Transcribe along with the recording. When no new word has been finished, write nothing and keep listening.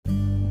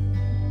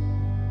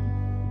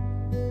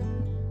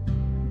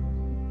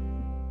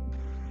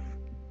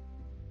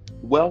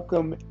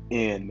Welcome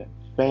in,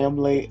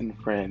 family and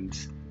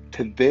friends,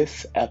 to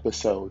this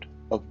episode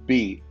of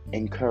Be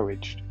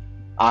Encouraged.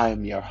 I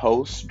am your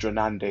host,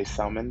 Drenande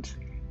Summons,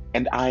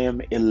 and I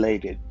am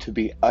elated to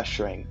be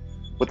ushering,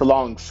 with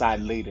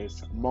alongside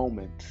leaders,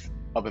 moments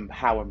of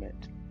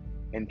empowerment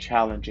and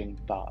challenging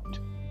thought.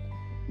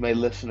 May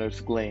listeners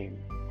glean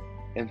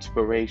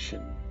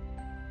inspiration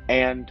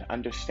and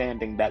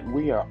understanding that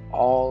we are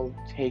all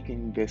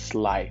taking this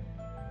life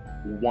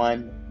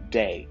one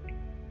day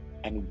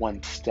and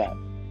one step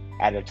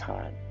at a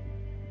time.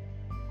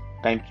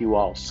 Thank you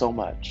all so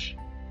much,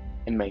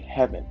 and may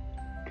heaven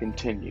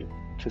continue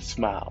to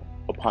smile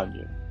upon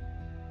you.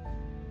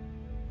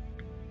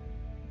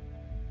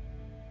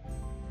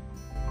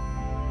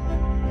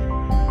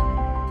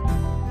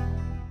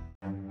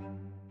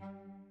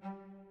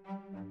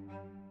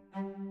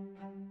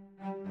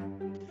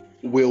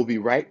 We'll be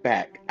right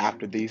back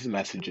after these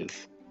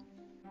messages.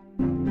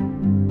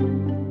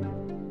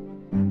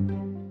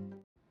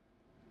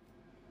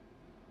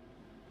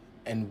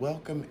 And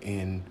welcome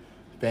in,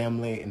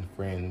 family and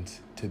friends,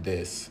 to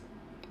this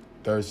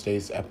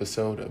Thursday's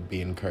episode of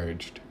Be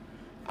Encouraged.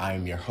 I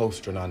am your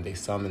host, Drenande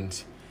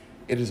Summons.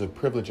 It is a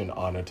privilege and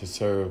honor to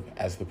serve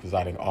as the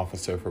presiding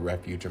officer for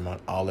Refuge in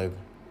Mount Olive,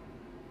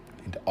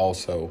 and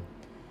also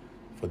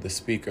for the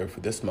speaker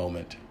for this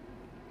moment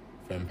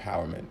for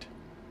empowerment.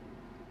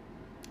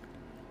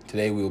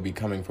 Today we will be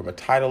coming from a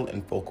title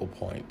and focal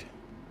point: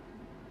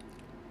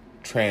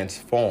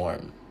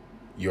 Transform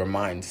Your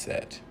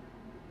Mindset.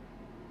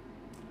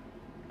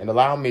 And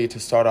allow me to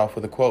start off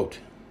with a quote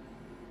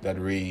that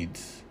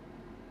reads,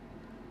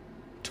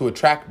 "To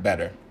attract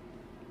better,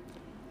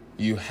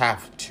 you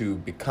have to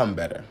become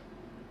better.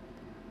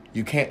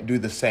 You can't do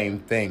the same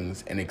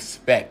things and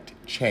expect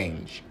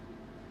change.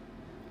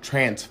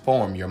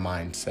 Transform your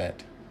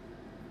mindset.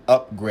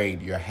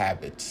 Upgrade your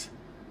habits.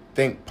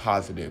 Think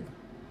positive.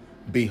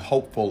 Be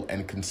hopeful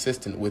and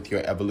consistent with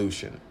your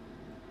evolution.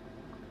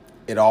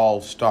 It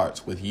all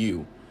starts with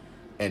you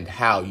and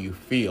how you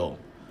feel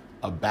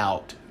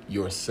about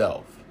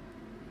yourself."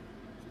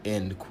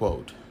 End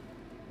quote.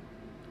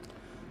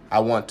 I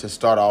want to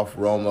start off,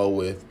 Romo,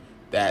 with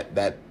that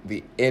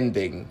the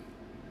ending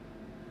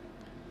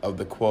of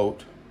the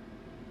quote,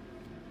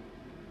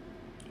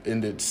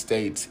 and it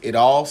states, "It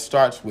all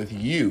starts with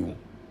you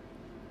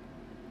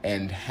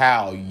and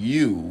how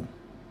you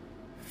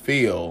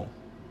feel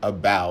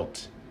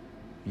about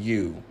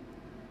you."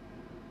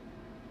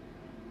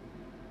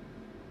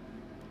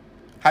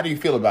 How do you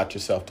feel about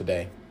yourself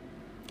today?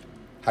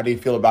 How do you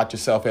feel about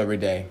yourself every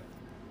day?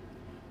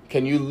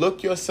 Can you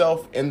look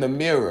yourself in the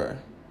mirror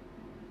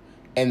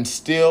and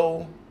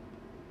still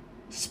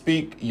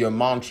speak your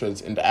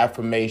mantras and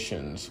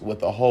affirmations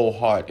with a whole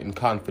heart and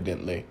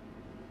confidently?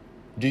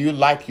 Do you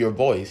like your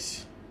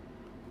voice?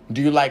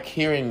 Do you like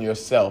hearing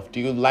yourself? Do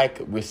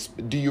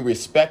you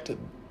respect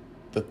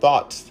the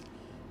thoughts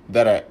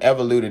that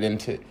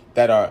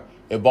are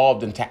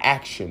evolved into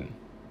action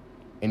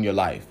in your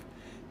life?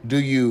 Do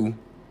you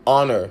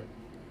honor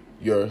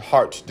your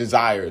heart's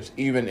desires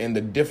even in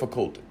the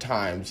difficult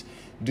times?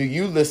 Do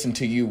you listen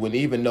to you when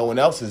even no one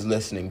else is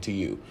listening to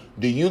you?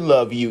 Do you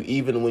love you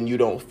even when you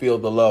don't feel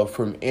the love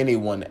from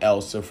anyone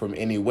else or from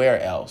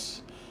anywhere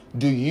else?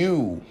 Do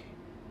you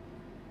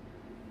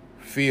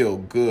feel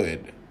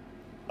good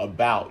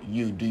about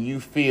you? Do you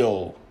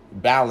feel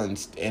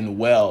balanced and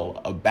well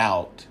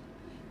about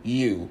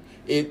you?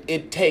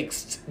 It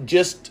takes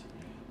just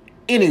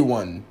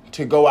anyone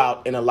to go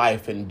out in a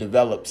life and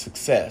develop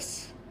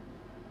success.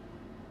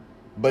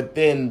 But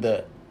then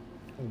the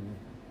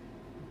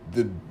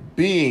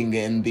being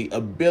and the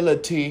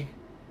ability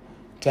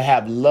to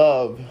have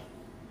love,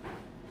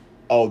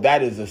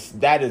 that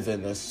is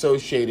an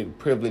associated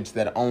privilege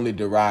that only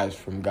derives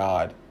from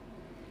God.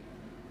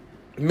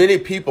 Many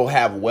people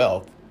have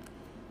wealth.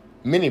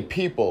 Many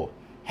people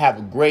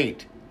have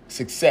great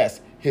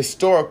success,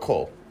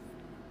 historical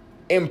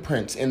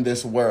imprints in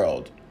this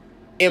world,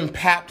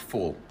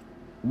 impactful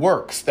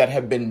works that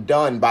have been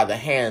done by the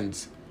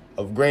hands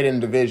of great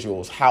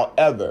individuals.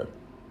 However,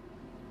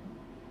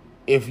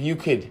 if you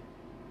could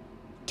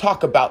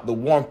talk about the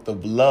warmth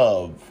of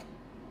love,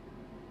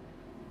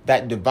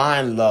 that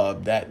divine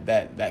love,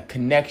 that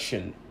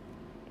connection,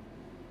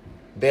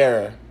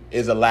 there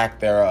is a lack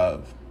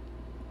thereof.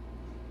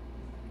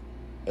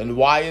 And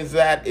why is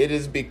that? It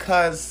is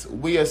because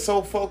we are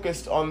so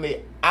focused on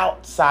the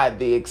outside,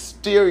 the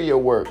exterior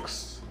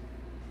works.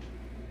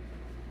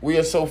 We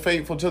are so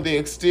faithful to the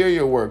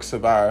exterior works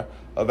of our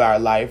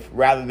life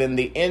rather than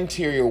the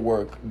interior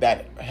work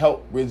that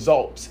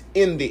results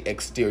in the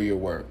exterior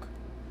work.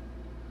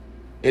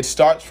 It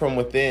starts from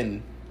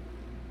within.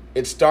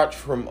 It starts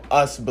from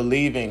us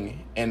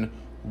believing and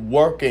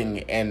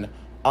working and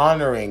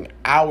honoring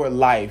our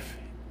life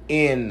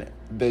in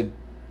the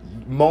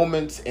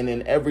moments and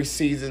in every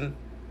season.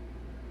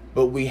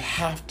 But we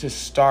have to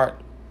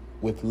start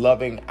with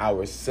loving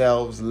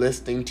ourselves,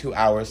 listening to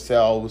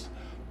ourselves,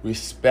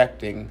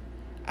 respecting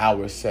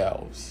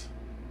ourselves.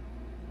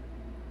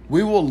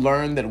 We will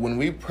learn that when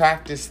we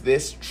practice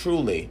this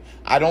truly,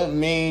 I don't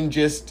mean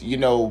just,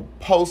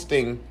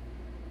 posting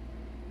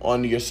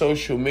on your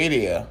social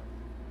media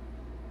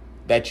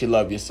that you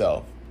love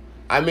yourself.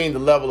 I mean the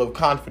level of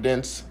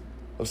confidence,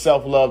 of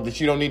self-love that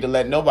you don't need to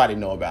let nobody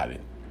know about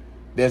it.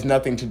 There's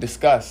nothing to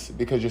discuss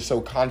because you're so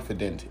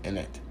confident in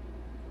it.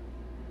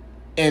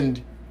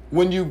 And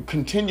when you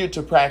continue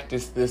to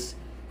practice this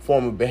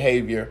form of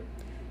behavior,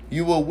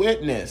 you will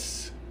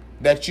witness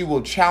that you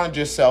will challenge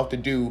yourself to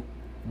do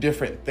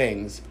different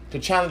things, to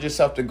challenge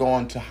yourself to go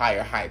on to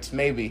higher heights,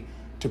 maybe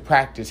to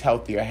practice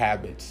healthier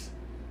habits.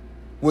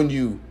 When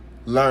you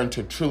learn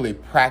to truly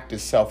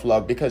practice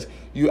self-love, because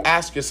you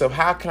ask yourself,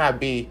 how can I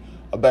be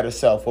a better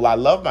self? Well, I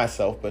love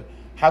myself, but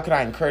how can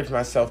I encourage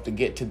myself to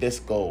get to this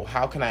goal?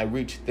 How can I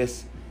reach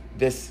this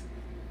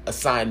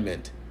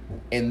assignment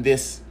in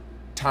this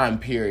time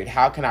period?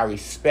 How can I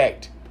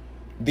respect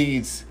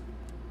these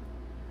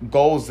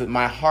goals that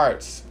my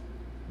heart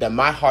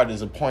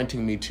is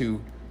appointing me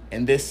to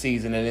in this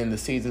season and in the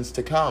seasons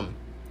to come?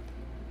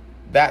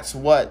 That's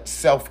what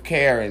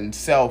self-care and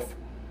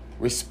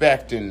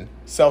self-respect and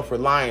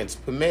self-reliance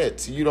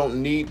permits. You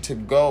don't need to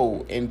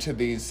go into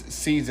these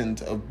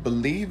seasons of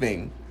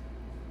believing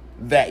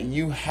that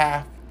you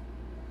have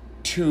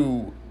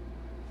to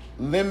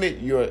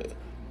limit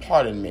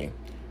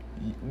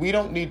we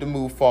don't need to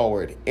move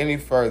forward any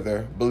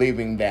further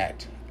believing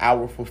that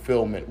our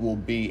fulfillment will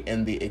be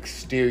in the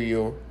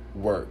exterior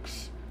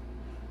works.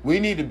 We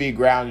need to be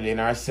grounded in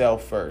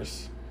ourselves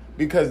first,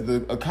 because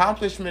the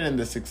accomplishment and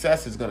the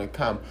success is going to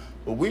come,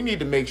 but we need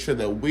to make sure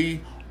that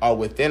we are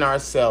within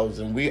ourselves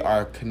and we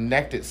are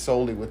connected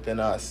solely within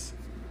us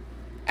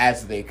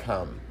as they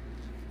come,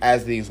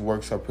 as these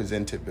works are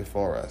presented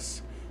before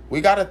us. We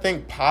got to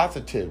think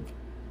positive,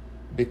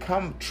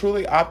 become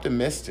truly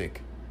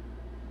optimistic.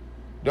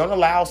 Don't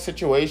allow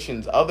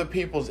situations, other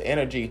people's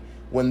energy,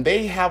 when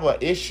they have an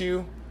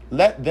issue,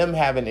 let them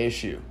have an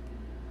issue.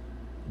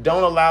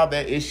 Don't allow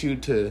that issue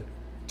to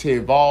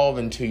evolve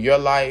into your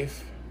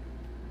life.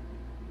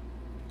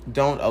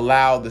 Don't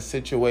allow the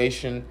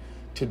situation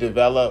to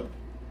develop.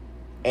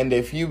 And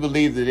if you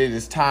believe that it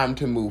is time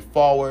to move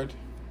forward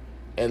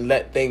and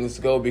let things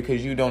go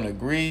because you don't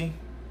agree,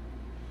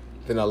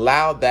 then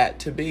allow that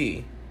to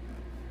be.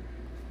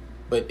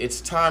 But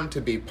it's time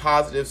to be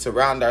positive,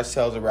 surround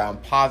ourselves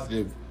around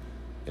positive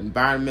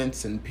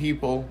environments and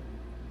people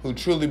who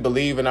truly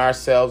believe in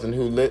ourselves and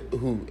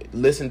who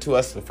listen to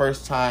us the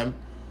first time,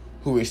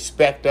 who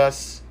respect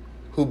us,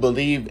 who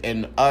believe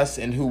in us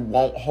and who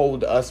won't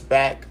hold us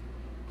back,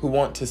 who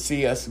want to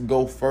see us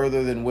go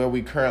further than where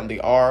we currently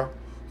are,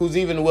 who's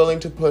even willing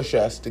to push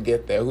us to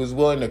get there, who's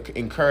willing to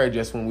encourage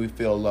us when we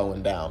feel low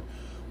and down.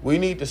 We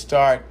need to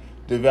start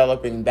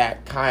developing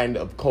that kind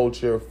of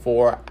culture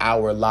for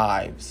our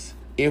lives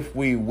if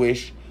we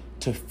wish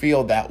to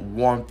feel that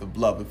warmth of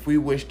love, if we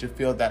wish to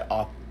feel that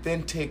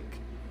authentic,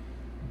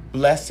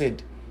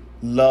 blessed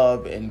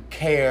love and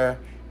care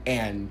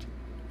and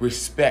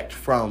respect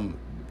from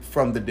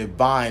the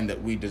divine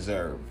that we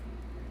deserve.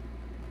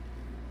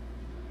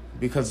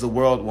 Because the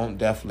world won't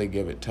definitely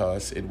give it to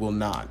us. It will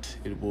not.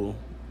 It will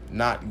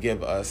not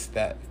give us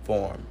that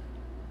form.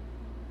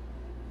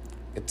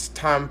 It's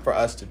time for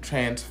us to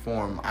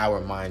transform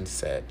our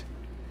mindset.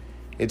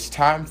 It's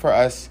time for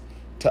us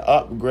to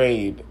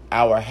upgrade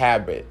our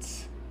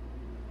habits.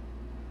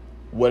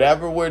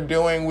 Whatever we're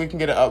doing, we can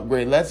get an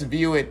upgrade. Let's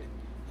view it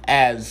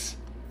as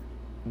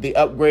the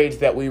upgrades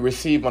that we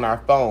receive on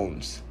our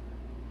phones.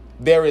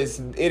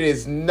 It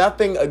is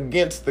nothing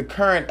against the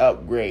current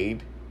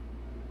upgrade.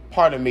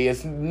 Pardon me,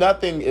 it's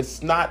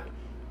not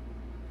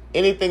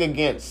anything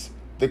against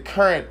the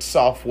current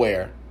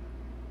software,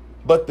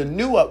 but the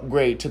new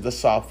upgrade to the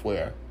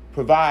software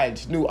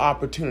provides new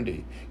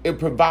opportunity. It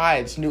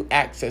provides new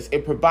access.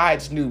 It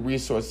provides new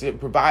resources. It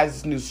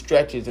provides new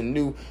stretches and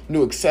new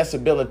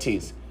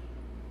accessibilities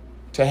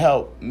to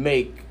help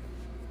make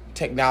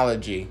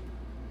technology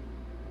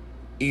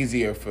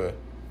easier for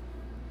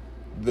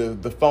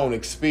the phone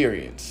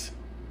experience.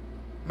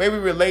 Maybe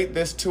relate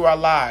this to our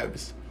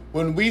lives.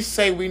 When we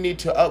say we need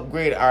to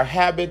upgrade our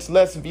habits,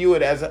 let's view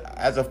it as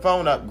a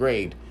phone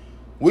upgrade.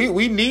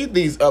 We need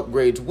these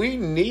upgrades. We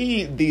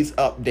need these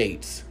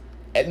updates.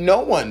 And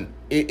no one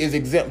is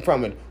exempt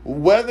from it.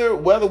 Whether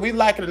we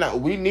like it or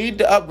not, we need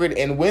to upgrade.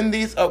 And when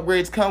these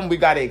upgrades come, we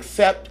got to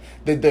accept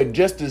that they're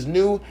just as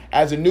new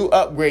as a new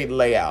upgrade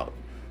layout.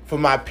 For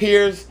my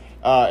peers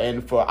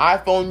and for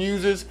iPhone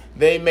users,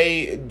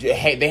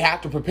 they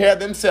have to prepare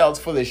themselves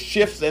for the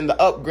shifts and the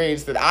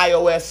upgrades that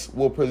iOS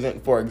will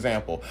present, for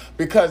example,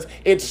 because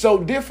it's so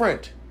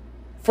different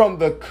from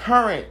the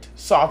current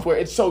software.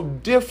 It's so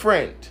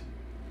different.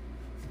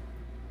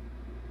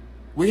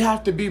 We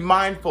have to be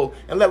mindful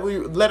and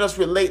let us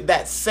relate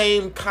that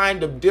same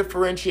kind of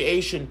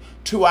differentiation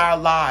to our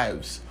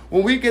lives.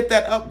 When we get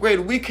that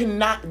upgrade, we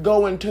cannot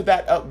go into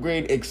that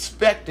upgrade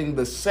expecting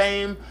the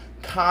same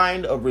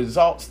kind of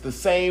results, the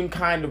same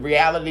kind of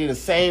reality, the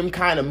same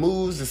kind of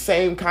moves, the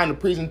same kind of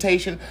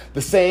presentation,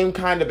 the same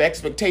kind of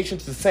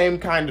expectations, the same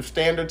kind of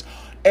standards.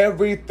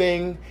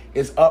 Everything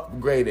is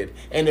upgraded,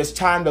 and it's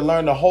time to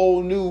learn a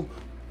whole new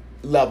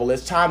level.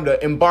 It's time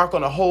to embark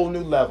on a whole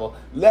new level.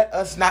 Let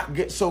us not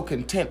get so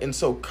content and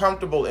so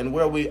comfortable in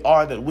where we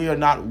are that we are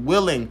not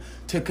willing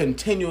to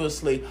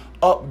continuously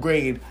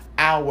upgrade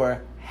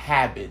our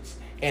habits,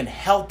 and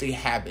healthy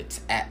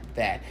habits at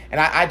that.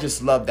 And I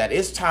just love that.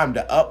 It's time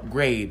to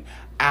upgrade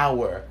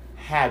our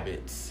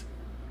habits.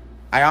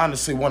 I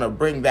honestly want to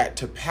bring that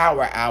to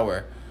Power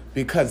Hour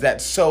because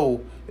it's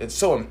so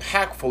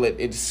impactful.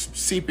 It's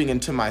seeping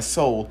into my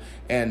soul,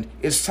 and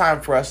it's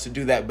time for us to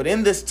do that. But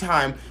in this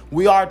time,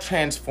 we are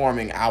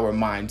transforming our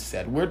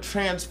mindset. We're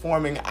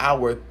transforming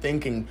our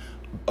thinking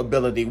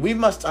ability. We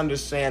must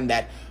understand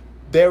that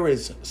there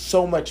is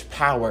so much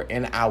power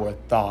in our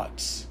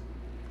thoughts.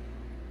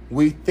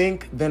 We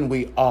think, then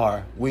we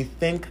are. We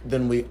think,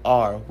 then we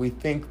are. We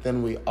think,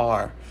 then we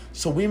are.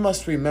 So we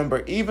must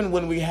remember, even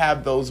when we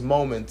have those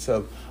moments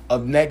of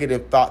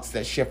negative thoughts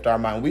that shift our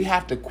mind, we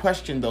have to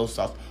question those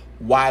thoughts.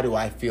 Why do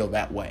I feel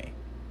that way?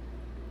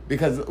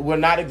 Because we're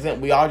not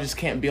exempt. We all just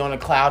can't be on a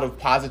cloud of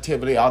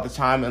positivity all the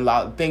time.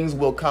 And things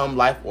will come,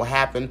 life will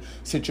happen,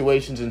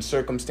 situations and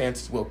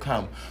circumstances will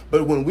come.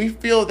 But when we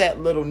feel that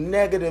little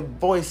negative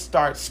voice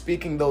start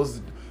speaking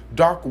those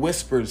dark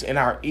whispers in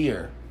our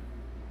ear,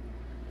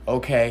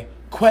 okay,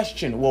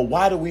 question, well,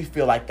 why do we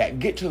feel like that?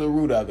 Get to the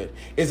root of it.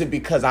 Is it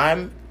because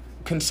I'm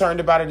concerned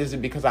about it? Is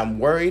it because I'm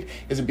worried?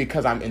 Is it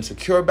because I'm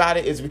insecure about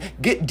it?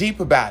 Get deep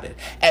about it.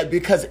 And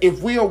because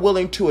if we are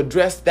willing to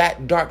address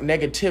that dark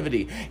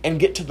negativity and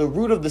get to the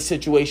root of the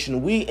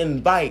situation, we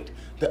invite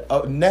the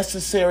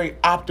necessary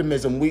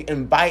optimism. We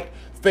invite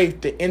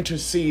faith to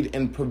intercede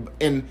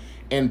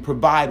and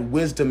provide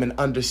wisdom and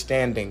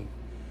understanding.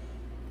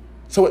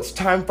 So it's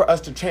time for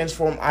us to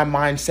transform our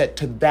mindset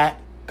to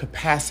that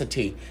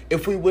capacity.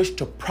 If we wish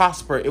to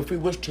prosper, if we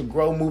wish to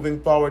grow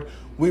moving forward,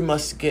 we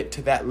must get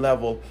to that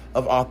level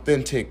of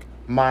authentic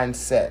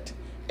mindset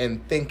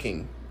and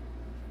thinking.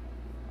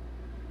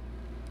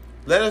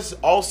 Let us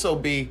also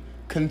be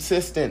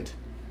consistent.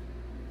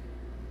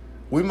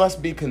 We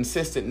must be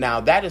consistent. Now,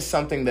 that is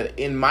something that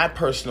in my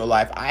personal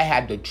life, I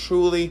had to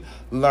truly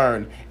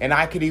learn. And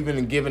I could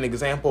even give an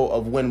example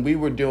of when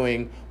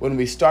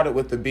we started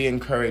with the Be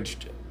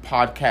Encouraged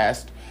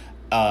podcast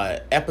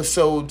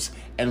episodes,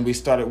 and we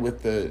started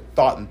with the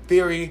Thought and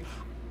Theory.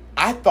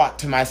 I thought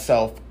to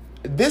myself,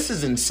 this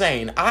is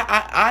insane.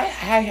 I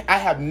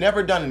have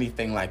never done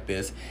anything like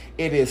this.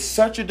 It is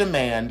such a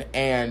demand,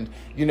 and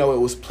it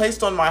was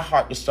placed on my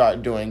heart to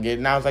start doing it.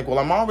 And I was like, well,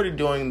 I'm already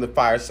doing the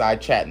Fireside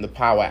Chat and the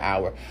Power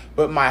Hour,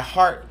 but my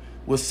heart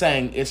was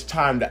saying it's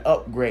time to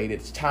upgrade.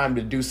 It's time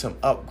to do some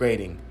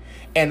upgrading.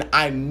 And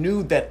I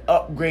knew that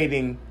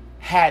upgrading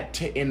had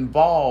to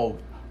involve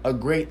a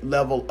great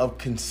level of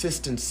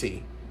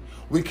consistency.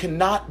 We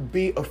cannot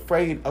be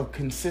afraid of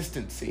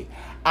consistency.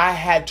 I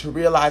had to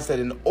realize that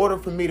in order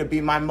for me to be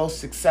my most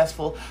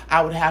successful,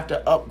 I would have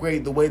to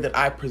upgrade the way that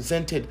I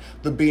presented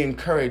the Be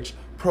Encouraged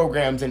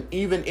programs. And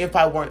even if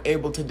I weren't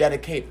able to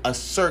dedicate a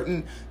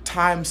certain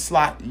time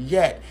slot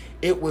yet,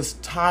 it was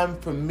time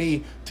for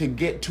me to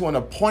get to an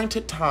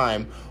appointed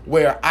time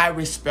where I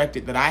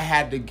respected that I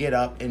had to get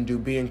up and do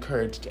Be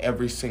Encouraged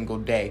every single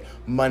day,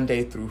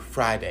 Monday through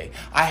Friday.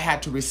 I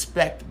had to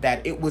respect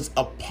that it was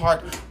a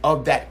part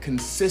of that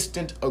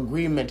consistent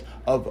agreement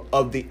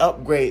of the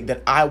upgrade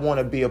that I want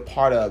to be a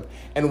part of.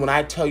 And when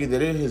I tell you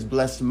that it has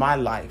blessed my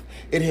life,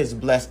 it has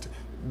blessed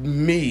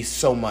me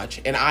so much,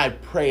 and I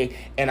pray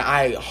and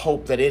I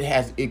hope that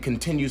it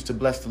continues to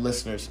bless the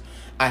listeners.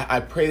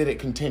 I pray that it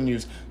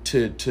continues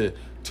to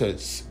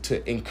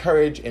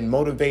encourage and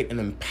motivate and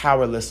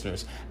empower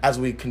listeners as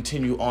we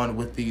continue on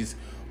with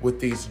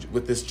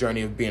this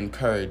journey of being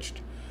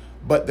encouraged.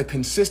 But the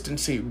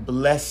consistency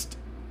blessed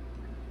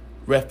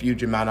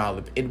Refuge in Mount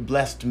Olive. It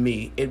blessed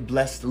me. It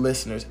blessed the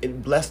listeners.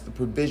 It blessed the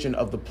provision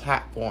of the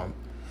platform.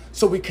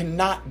 So we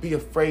cannot be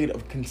afraid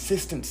of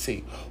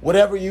consistency.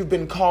 Whatever you've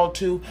been called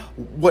to,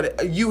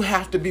 you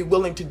have to be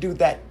willing to do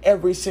that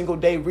every single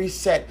day.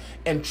 Reset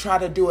and try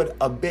to do it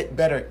a bit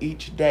better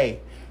each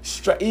day.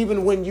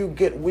 Even when you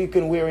get weak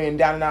and weary and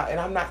down and out. And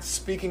I'm not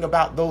speaking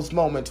about those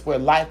moments where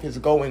life is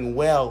going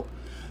well.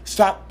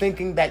 Stop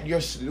thinking that you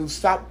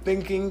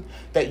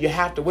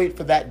have to wait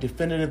for that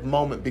definitive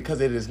moment,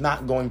 because it is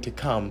not going to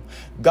come.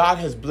 God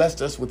has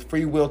blessed us with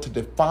free will to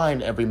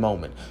define every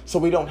moment. So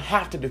we don't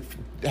have to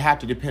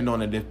depend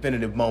on a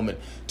definitive moment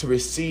to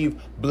receive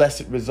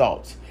blessed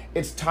results.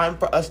 It's time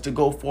for us to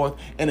go forth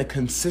in a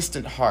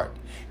consistent heart,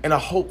 in a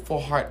hopeful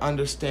heart,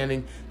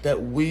 understanding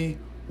that we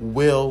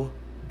will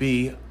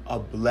be a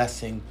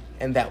blessing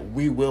and that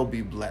we will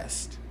be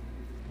blessed.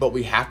 But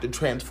we have to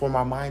transform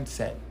our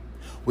mindset.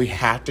 We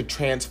have to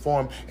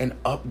transform and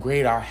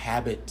upgrade our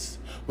habits.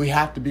 We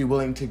have to be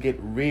willing to get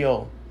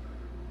real.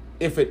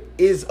 If it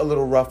is a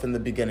little rough in the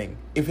beginning,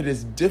 if it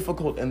is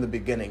difficult in the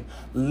beginning,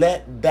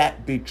 let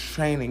that be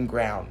training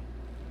ground.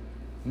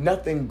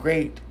 Nothing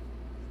great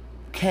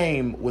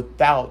came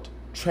without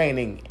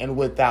training and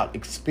without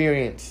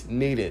experience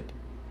needed.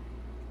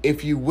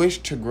 If you wish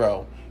to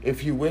grow,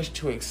 if you wish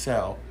to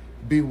excel,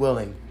 be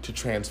willing to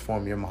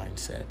transform your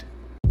mindset.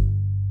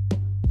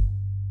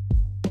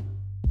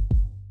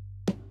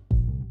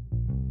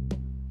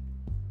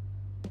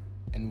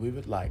 we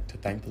would like to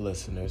thank the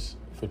listeners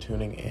for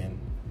tuning in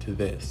to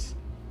this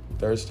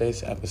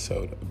Thursday's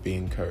episode of Be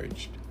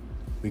Encouraged.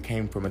 We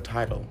came from a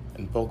title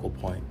and focal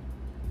point,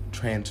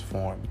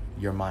 Transform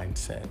Your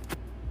Mindset.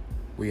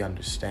 We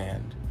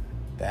understand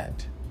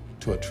that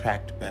to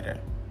attract better,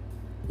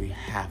 we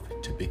have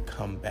to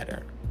become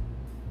better.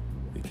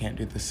 We can't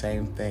do the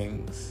same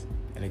things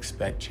and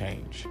expect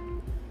change.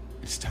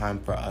 It's time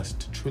for us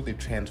to truly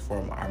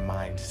transform our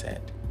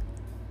mindset,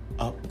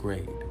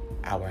 upgrade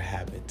our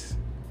habits,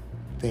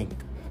 think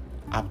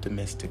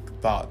optimistic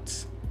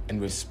thoughts,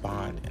 and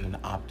respond in an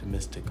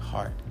optimistic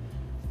heart.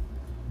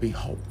 Be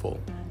hopeful,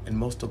 and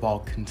most of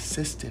all,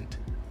 consistent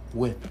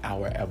with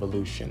our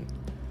evolution.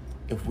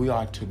 If we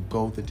are to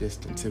go the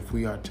distance, if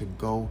we are to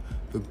go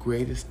the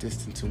greatest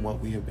distance in what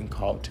we have been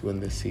called to in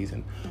this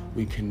season,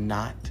 we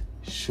cannot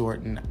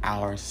shorten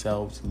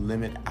ourselves,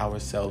 limit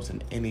ourselves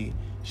in any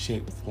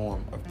shape,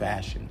 form, or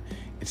fashion.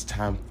 It's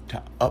time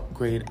to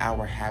upgrade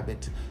our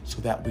habits so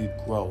that we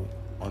grow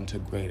onto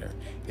greater.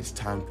 It's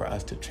time for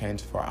us to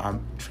transform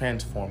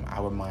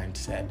our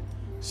mindset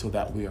so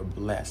that we are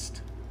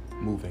blessed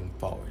moving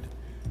forward.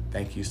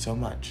 Thank you so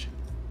much.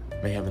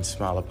 May heaven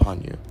smile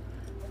upon you.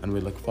 And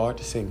we look forward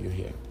to seeing you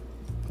here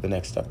for the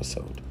next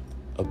episode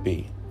of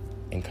Be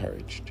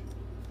Encouraged.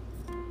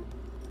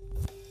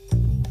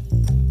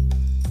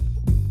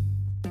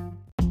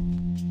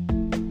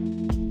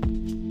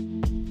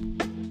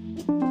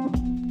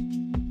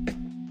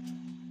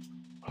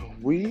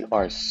 We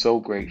are so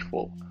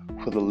grateful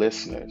for the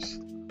listeners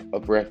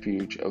of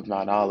Refuge of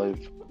Mount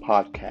Olive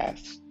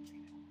podcast,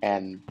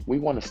 and we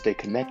want to stay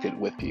connected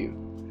with you.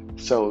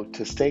 So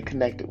to stay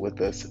connected with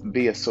us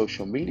via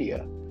social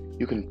media,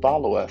 you can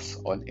follow us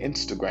on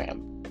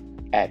Instagram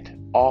at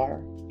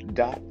r.o.m.o__.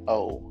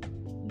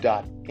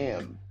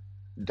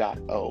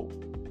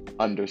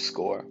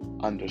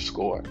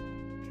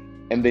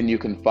 And then you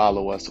can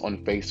follow us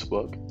on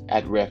Facebook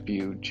at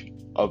Refuge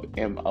of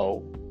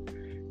MO.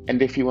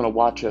 And if you want to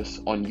watch us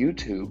on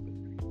YouTube,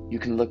 you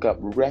can look up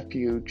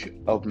Refuge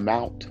of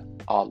Mount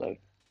Olive,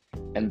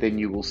 and then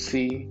you will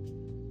see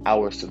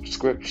our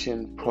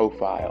subscription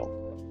profile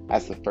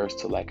as the first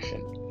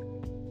selection.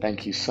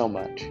 Thank you so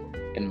much,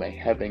 and may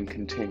heaven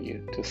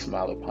continue to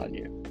smile upon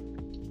you.